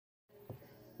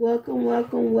Welcome,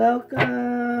 welcome,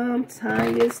 welcome.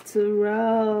 Tanya's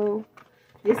Tarot.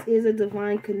 This is a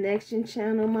divine connection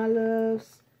channel, my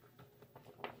loves.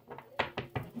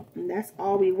 And that's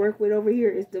all we work with over here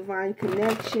is divine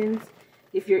connections.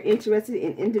 If you're interested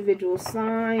in individual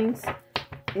signs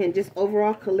and just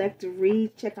overall collective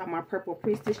read, check out my Purple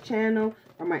Priestess channel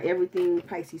or my Everything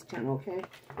Pisces channel, okay?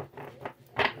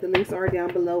 The links are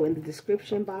down below in the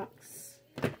description box.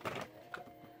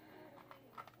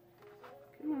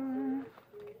 Come on.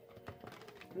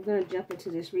 I'm going to jump into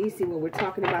this read, see what we're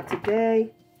talking about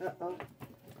today. Uh-oh.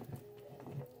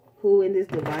 Who in this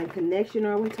divine connection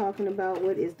are we talking about?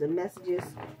 What is the messages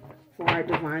for our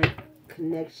divine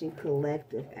connection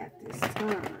collective at this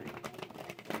time?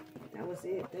 That was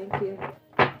it. Thank you.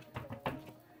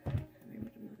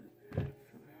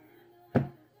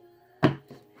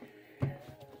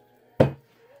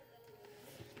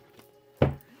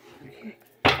 Okay.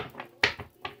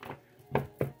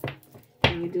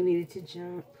 And you do need it to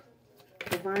jump.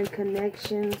 Divine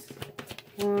connections.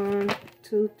 1,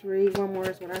 2, 3. One more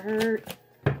is what I heard.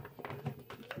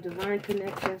 Divine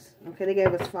connections. Okay, they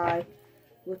gave us 5.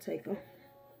 We'll take them.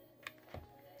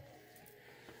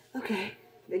 Okay,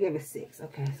 they gave us 6.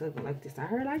 Okay, so it go like this. I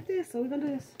heard like this, so we're gonna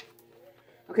do this.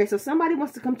 Okay, so somebody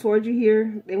wants to come towards you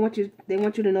here. They want you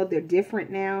to know they're different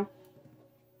now.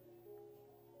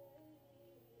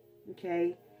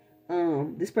 Okay.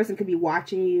 This person could be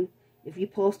watching you. If you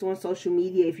post on social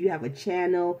media, if you have a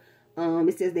channel,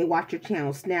 it says they watch your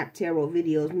channel, Snap, Tarot,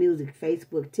 videos, music,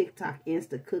 Facebook, TikTok,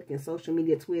 Insta, cooking, social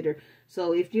media, Twitter.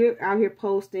 So if you're out here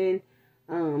posting,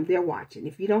 they're watching.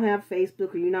 If you don't have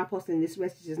Facebook or you're not posting, this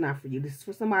message is not for you. This is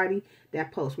for somebody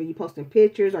that posts. When you're posting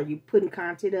pictures or you putting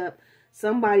content up,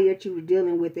 somebody that you were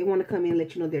dealing with, they want to come in and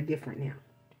let you know they're different now.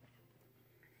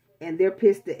 And they're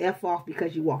pissed the F off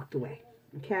because you walked away.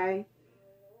 Okay?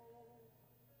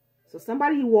 So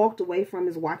somebody you walked away from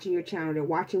is watching your channel. They're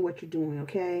watching what you're doing,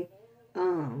 okay?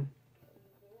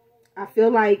 I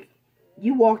feel like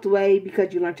you walked away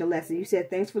because you learned your lesson. You said,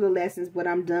 thanks for the lessons, but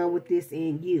I'm done with this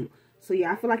and you. So,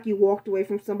 yeah, I feel like you walked away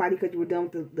from somebody because you were done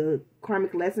with the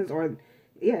karmic lessons. Or,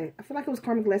 yeah, I feel like it was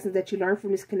karmic lessons that you learned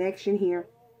from this connection here.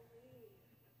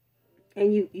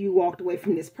 And you walked away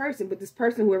from this person. But this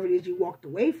person, whoever it is you walked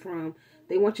away from,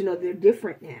 they want you to know they're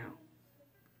different now.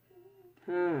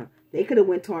 They could have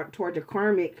went towards a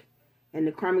karmic, and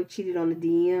the karmic cheated on the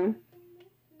DM.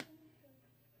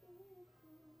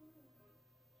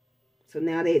 So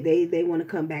now they want to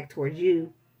come back towards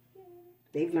you.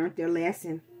 They've learned their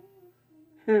lesson.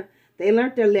 They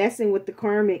learned their lesson with the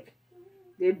karmic.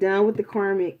 They're done with the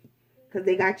karmic because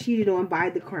they got cheated on by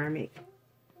the karmic.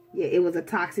 Yeah, it was a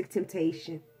toxic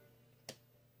temptation.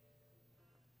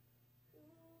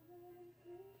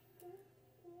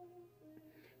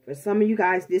 For some of you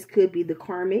guys, this could be the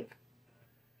karmic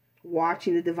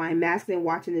watching the divine masculine,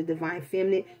 watching the divine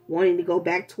feminine, wanting to go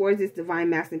back towards this divine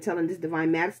masculine, telling this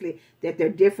divine masculine that they're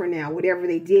different now. Whatever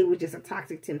they did was just a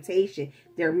toxic temptation.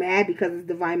 They're mad because this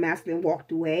divine masculine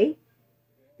walked away.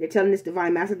 They're telling this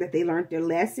divine masculine that they learned their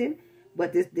lesson,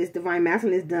 but this divine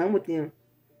masculine is done with them.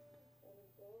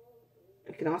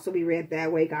 It can also be read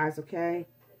that way, guys, okay?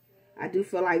 I do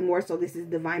feel like more so this is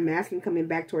divine masculine coming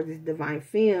back towards this divine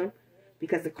femme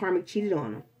because the karmic cheated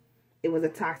on them. It was a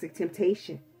toxic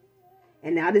temptation.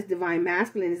 And now this divine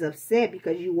masculine is upset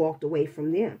because you walked away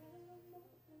from them.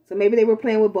 So maybe they were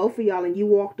playing with both of y'all and you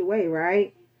walked away,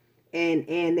 right? And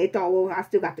they thought, well, I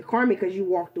still got the karmic because you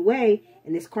walked away.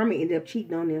 And this karmic ended up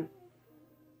cheating on them.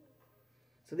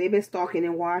 So they've been stalking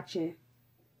and watching.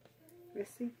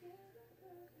 Let's see.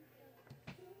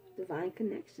 Divine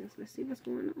connections. Let's see what's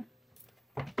going on.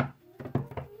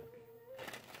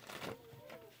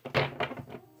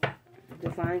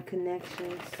 Divine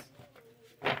connections.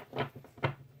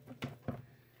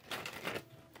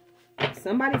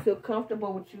 Somebody feel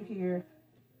comfortable with you here.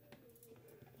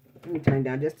 Let me turn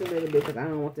down just a little bit because I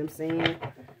don't want them saying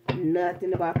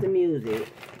nothing about the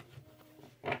music.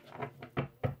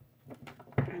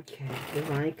 Okay,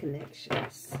 divine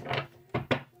connections.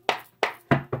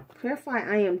 Clarify,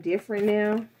 I am different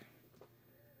now.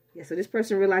 Yeah, so this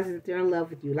person realizes that they're in love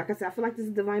with you. Like I said, I feel like this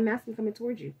is divine masculine coming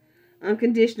towards you.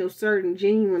 Unconditional, certain,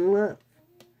 genuine love.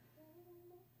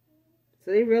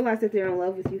 So they realize that they're in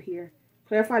love with you here.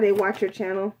 Clarify, they watch your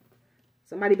channel.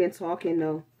 Somebody been talking,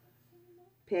 though.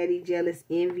 Petty, jealous,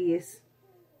 envious.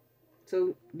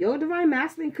 So your divine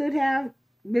masculine could have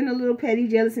been a little petty,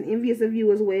 jealous, and envious of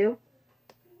you as well.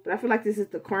 But I feel like this is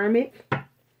the karmic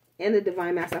and the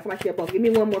divine masculine. I feel like they're both. Give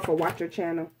me one more for watch your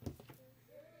channel.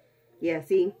 Yeah,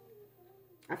 see?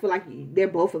 I feel like they're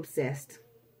both obsessed.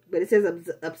 But it says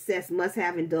obsessed, must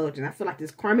have, indulgent. I feel like this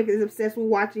karmic is obsessed with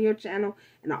watching your channel.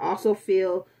 And I also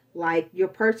feel like your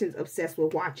person's obsessed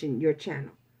with watching your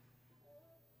channel.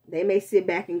 They may sit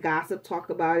back and gossip, talk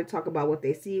about it, talk about what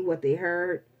they see, what they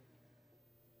heard.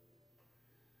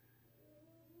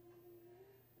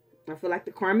 I feel like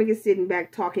the karmic is sitting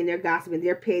back talking, they're gossiping,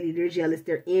 they're petty, they're jealous,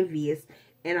 they're envious.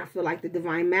 And I feel like the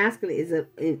divine masculine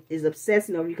is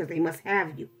obsessing over you because they must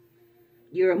have you.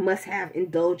 You're a must-have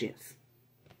indulgence.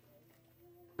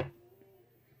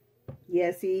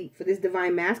 Yeah, see, for this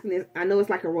divine masculine, I know it's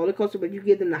like a roller coaster, but you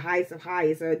give them the highest of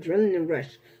highs, an adrenaline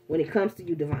rush when it comes to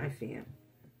you, divine femme.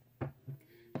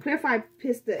 Clarify,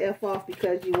 pissed the F off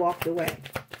because you walked away.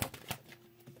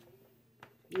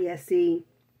 Yeah, see,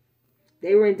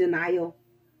 they were in denial.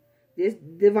 This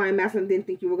divine masculine didn't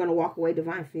think you were going to walk away,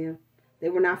 divine femme. They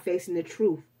were not facing the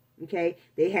truth, okay?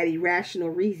 They had irrational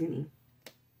reasoning.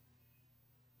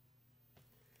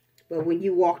 But when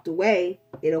you walked away,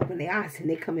 it opened their eyes and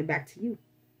they're coming back to you.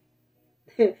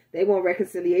 They want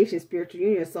reconciliation, spiritual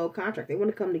union, soul contract. They want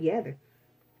to come together.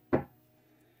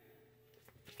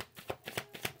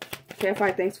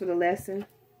 Clarify, thanks for the lesson.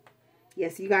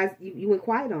 Yes, you guys, you went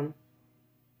quiet on them.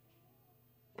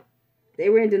 They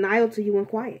were in denial till you went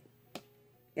quiet.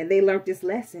 And they learned this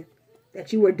lesson.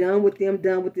 That you were done with them,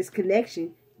 done with this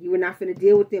connection. You were not going to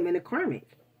deal with them in the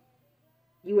karmic.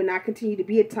 You would not continue to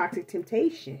be a toxic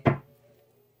temptation.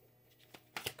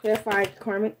 Clarify,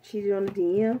 karmic cheated on the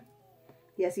DM.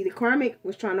 Yeah, see, the karmic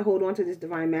was trying to hold on to this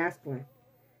divine masculine.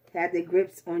 Had their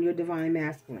grips on your divine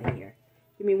masculine here.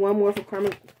 Give me one more for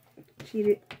karmic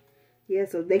cheated. Yeah,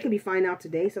 so they could be finding out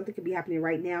today. Something could be happening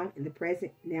right now, in the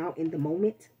present, now, in the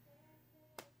moment.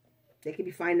 They could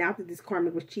be finding out that this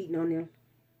karmic was cheating on them.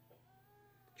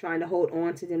 Trying to hold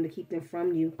on to them to keep them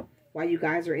from you. While you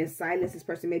guys are in silence, this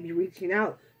person may be reaching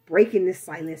out, breaking this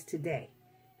silence today.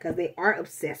 Because they are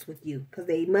obsessed with you. Because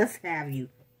they must have you.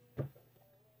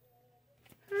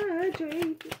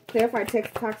 Hydrate. Clarify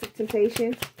text toxic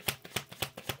temptation.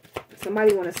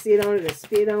 Somebody want to sit on it or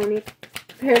spit on it.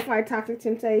 Clarify toxic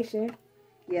temptation.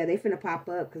 Yeah, they finna pop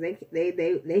up because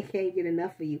they can't get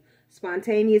enough of you.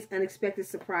 Spontaneous, unexpected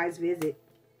surprise visit.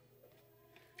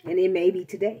 And it may be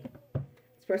today.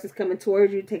 This person's coming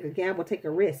towards you. Take a gamble, take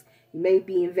a risk. You may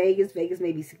be in Vegas. Vegas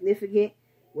may be significant.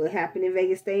 Will it happen in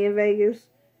Vegas? Stay in Vegas.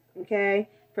 Okay?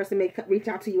 Person may reach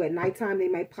out to you at nighttime. They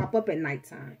might pop up at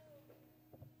nighttime.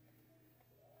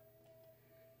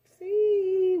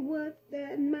 See what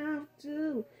that mouth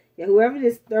do. Yeah, whoever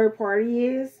this third party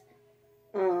is,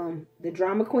 the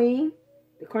drama queen,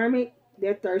 the karmic,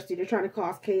 they're thirsty. They're trying to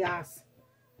cause chaos.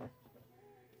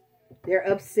 They're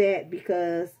upset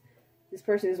because this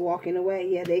person is walking away.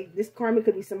 Yeah, this karmic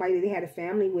could be somebody that they had a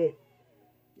family with.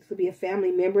 This could be a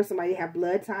family member, somebody they have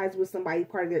blood ties with, somebody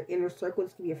part of their inner circle.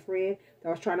 This could be a friend that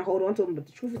was trying to hold on to them, but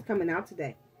the truth is coming out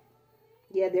today.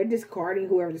 Yeah, they're discarding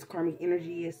whoever this karmic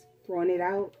energy is, throwing it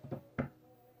out.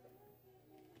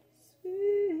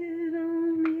 Spit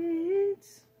on it.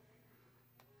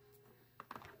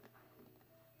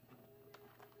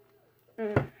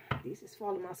 These is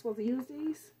falling. Am I supposed to use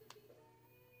these?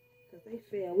 Because they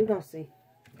fail. We're going to see.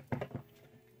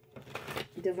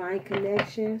 Divine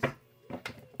connections.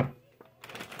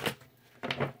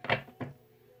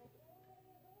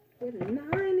 With a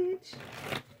 9-inch.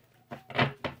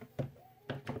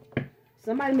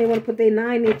 Somebody may want to put their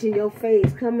 9-inch in your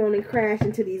face. Come on and crash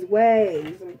into these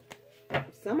waves.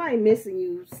 Somebody missing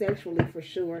you sexually for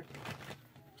sure.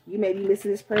 You may be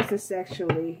missing this person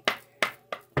sexually.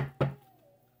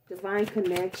 Divine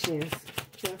connections.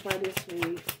 Clarify this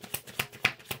week.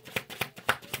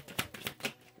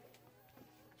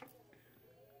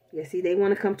 Yeah, see, they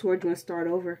want to come toward you and start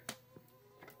over.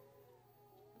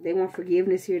 They want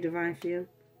forgiveness here, divine femme.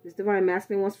 This divine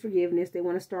masculine wants forgiveness. They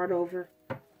want to start over.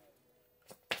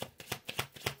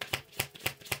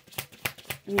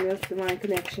 And that's divine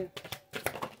connection.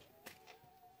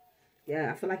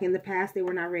 Yeah, I feel like in the past they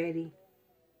were not ready.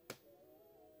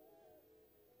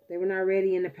 They were not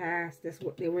ready in the past. That's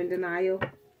what they were in denial.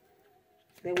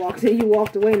 They walked in, you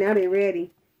walked away. Now they're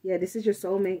ready. Yeah, this is your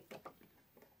soulmate.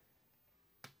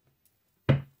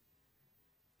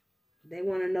 They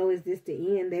want to know, is this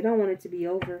the end? They don't want it to be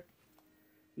over.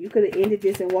 You could have ended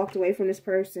this and walked away from this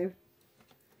person.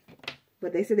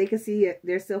 But they said they could see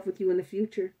their self with you in the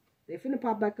future. They're finna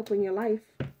pop back up in your life.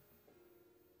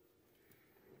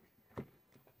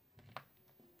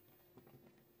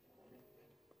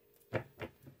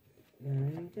 I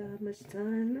ain't got much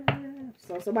time left.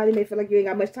 So somebody may feel like you ain't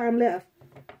got much time left.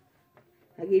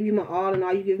 I give you my all, and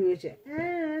all you give me is your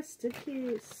ass to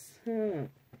kiss.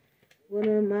 What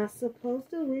am I supposed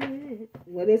to do with it?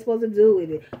 What are they supposed to do with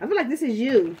it? I feel like this is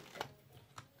you.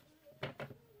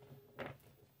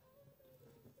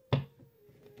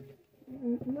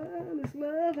 Love is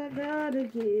love I gotta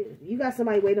give. You got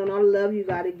somebody waiting on all the love you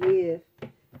gotta give.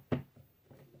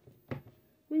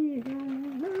 When you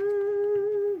gonna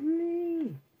love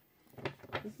me?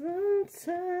 'Cause I'm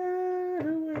tired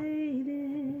of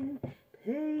waiting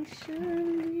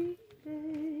patiently.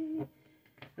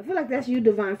 I feel like that's you,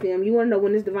 divine femme. You want to know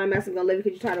when this divine masculine gonna love you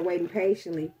because you're tired of waiting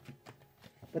patiently.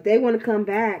 But they want to come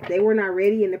back. They were not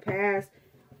ready in the past.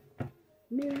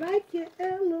 Me like your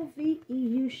LOVE,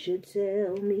 you should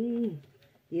tell me.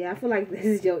 Yeah, I feel like this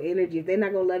is your energy. If they're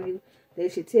not going to love you, they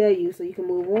should tell you so you can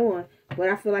move on. But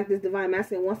I feel like this divine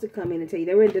masculine wants to come in and tell you.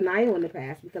 They were in denial in the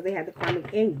past because they had the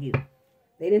karmic in you.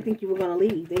 They didn't think you were going to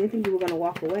leave. They didn't think you were going to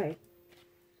walk away.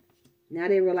 Now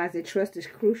they realize that trust is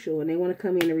crucial and they want to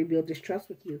come in and rebuild this trust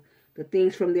with you. The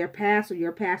things from their past or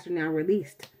your past are now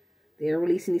released. They are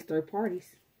releasing these third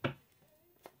parties.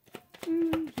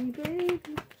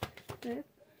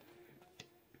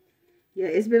 Yeah,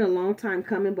 it's been a long time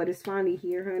coming, but it's finally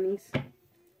here, honeys.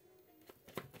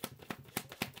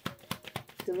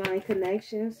 Divine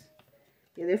connections.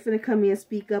 Yeah, they're finna come in,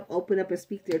 speak up, open up, and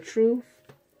speak their truth.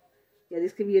 Yeah,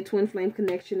 this could be a twin flame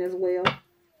connection as well.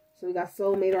 So we got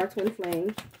soulmate or twin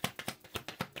flame.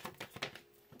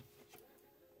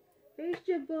 Face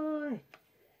your boy.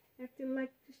 Acting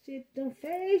like the shit don't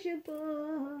phase your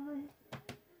boy.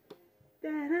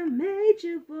 That I made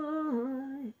you,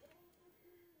 boy.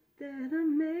 That I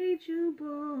made you, boy.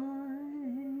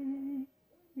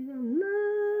 You gonna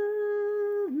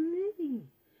love me.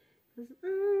 'Cause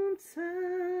I'm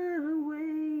tired of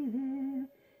waiting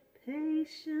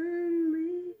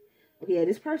patiently. Okay, yeah,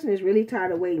 this person is really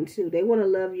tired of waiting too. They want to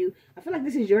love you. I feel like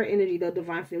this is your energy though,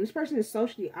 divine femme. This person is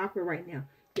socially awkward right now.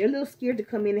 They're a little scared to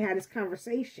come in and have this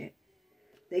conversation.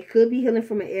 They could be healing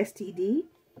from an STD,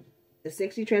 a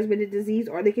sexually transmitted disease,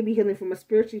 or they could be healing from a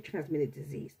spiritually transmitted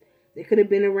disease. They could have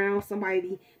been around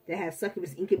somebody that has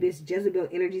succubus, incubus, Jezebel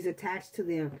energies attached to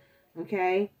them.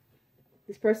 Okay?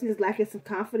 This person is lacking some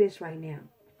confidence right now.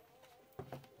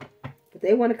 But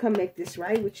they want to come make this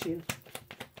right with you.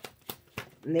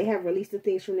 And they have released the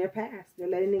things from their past. They're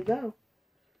letting it go.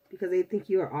 Because they think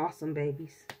you are awesome,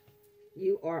 babies.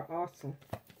 You are awesome.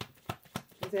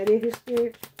 Is that it, your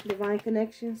spirit? Divine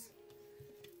connections?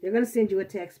 They're going to send you a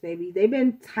text, baby. They've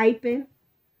been typing.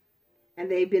 And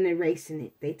they've been erasing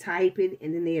it. They type it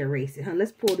and then they erase it. Huh?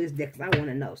 Let's pull this deck because I want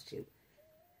to know too.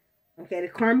 Okay, the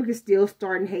karmic is still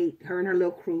starting hate. Her and her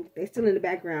little crew. They're still in the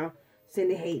background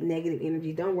sending hate, negative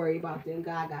energy. Don't worry about them.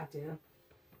 God got them.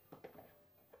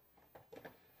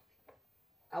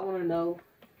 I want to know.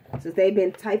 Since they've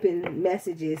been typing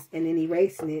messages and then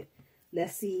erasing it.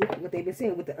 Let's see what they've been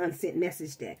saying with the unsent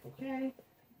message deck. Okay.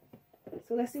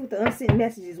 So let's see what the unsent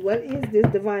message is. What is this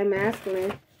divine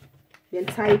masculine been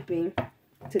typing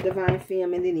to divine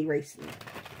femme and then erasing it?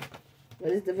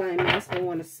 What does divine masculine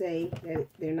want to say that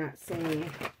they're not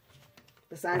saying?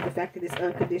 Besides the fact that it's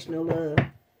unconditional love.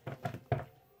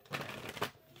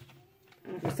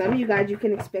 For some of you guys, you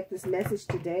can expect this message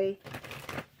today.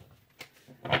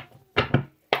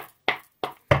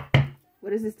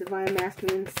 What is this divine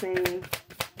masculine saying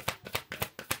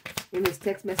in this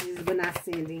text messages but not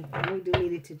sending? We do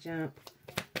need it to jump.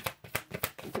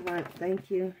 Divine,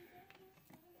 thank you.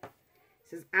 It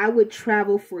says, I would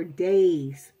travel for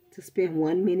days to spend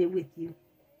 1 minute with you.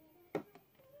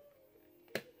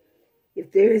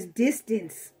 If there is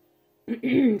distance,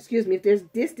 excuse me, if there's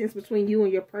distance between you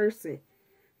and your person,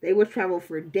 they would travel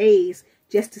for days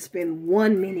just to spend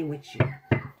 1 minute with you.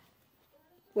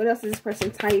 What else is this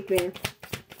person typing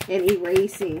and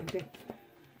erasing?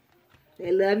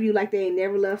 They love you like they ain't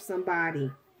never loved somebody.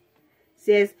 It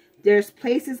says, there's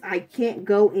places I can't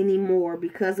go anymore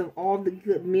because of all the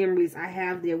good memories I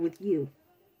have there with you.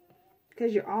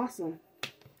 Because you're awesome.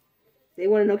 They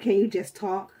want to know, can you just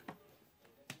talk?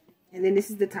 And then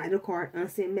this is the title card,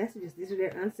 unsent messages. These are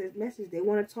their unsent messages. They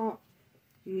want to talk.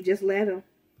 You just let them.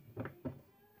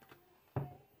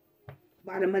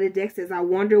 Bottom of the deck says, I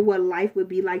wonder what life would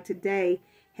be like today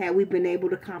had we been able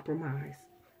to compromise.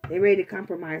 They're ready to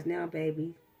compromise now,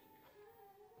 baby.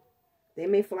 They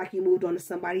may feel like you moved on to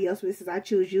somebody else. But this is, I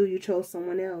choose you. You chose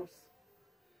someone else.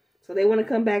 So they want to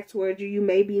come back towards you. You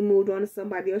may be moved on to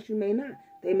somebody else. You may not.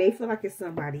 They may feel like it's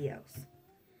somebody else.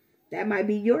 That might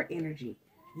be your energy.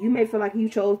 You may feel like you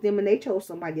chose them and they chose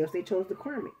somebody else. They chose the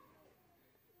karmic.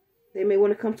 They may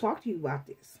want to come talk to you about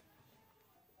this.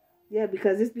 Yeah,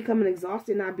 because it's becoming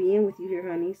exhausting not being with you here,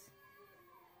 honeys.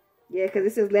 Yeah, because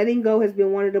it says letting go has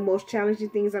been one of the most challenging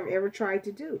things I've ever tried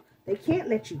to do. They can't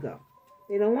let you go.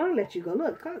 They don't want to let you go.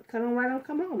 Look, come on, right on,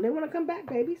 come home. They want to come back,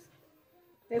 babies.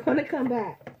 They want to come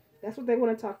back. That's what they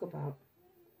want to talk about.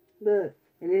 Look,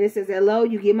 and then it says, hello,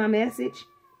 you get my message?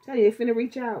 Tell you, they're finna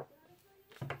reach out.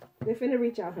 They're finna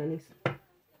reach out, honeys.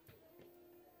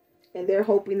 And they're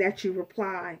hoping that you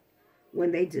reply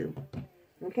when they do.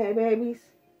 Okay, babies?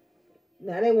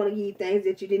 Now they want to give you things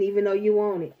that you didn't even know you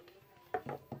wanted.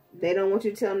 They don't want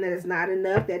you to tell them that it's not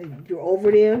enough, that you're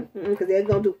over them. Because they're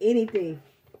going to do anything.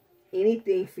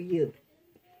 Anything for you.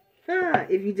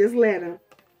 If you just let them.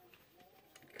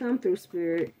 Come through,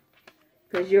 Spirit.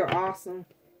 Because you're awesome.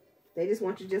 They just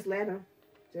want you to just let them.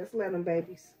 Just let them,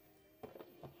 babies.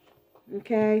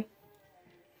 Okay?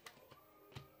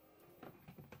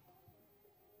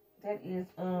 That is,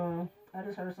 I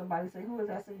just heard somebody say, who is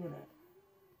that singing that?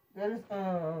 That is,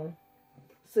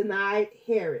 Sinead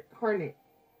Harnett.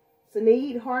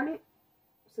 Sinead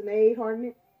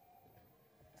Harnett.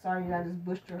 Sorry, I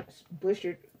just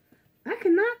butchered. I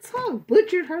cannot talk.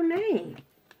 Butchered her name.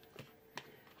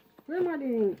 Where am I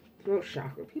doing throat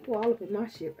chakra? People all up in my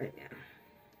shit right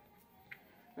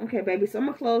now. Okay, baby. So I'm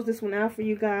going to close this one out for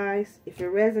you guys. If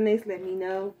it resonates, let me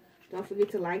know. Don't forget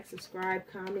to like, subscribe,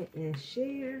 comment, and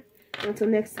share. Until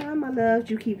next time, my loves,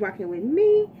 you keep rocking with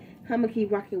me. I'm going to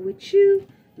keep rocking with you.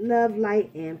 Love, light,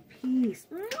 and peace.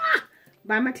 Mwah!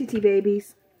 Bye, my TT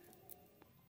babies.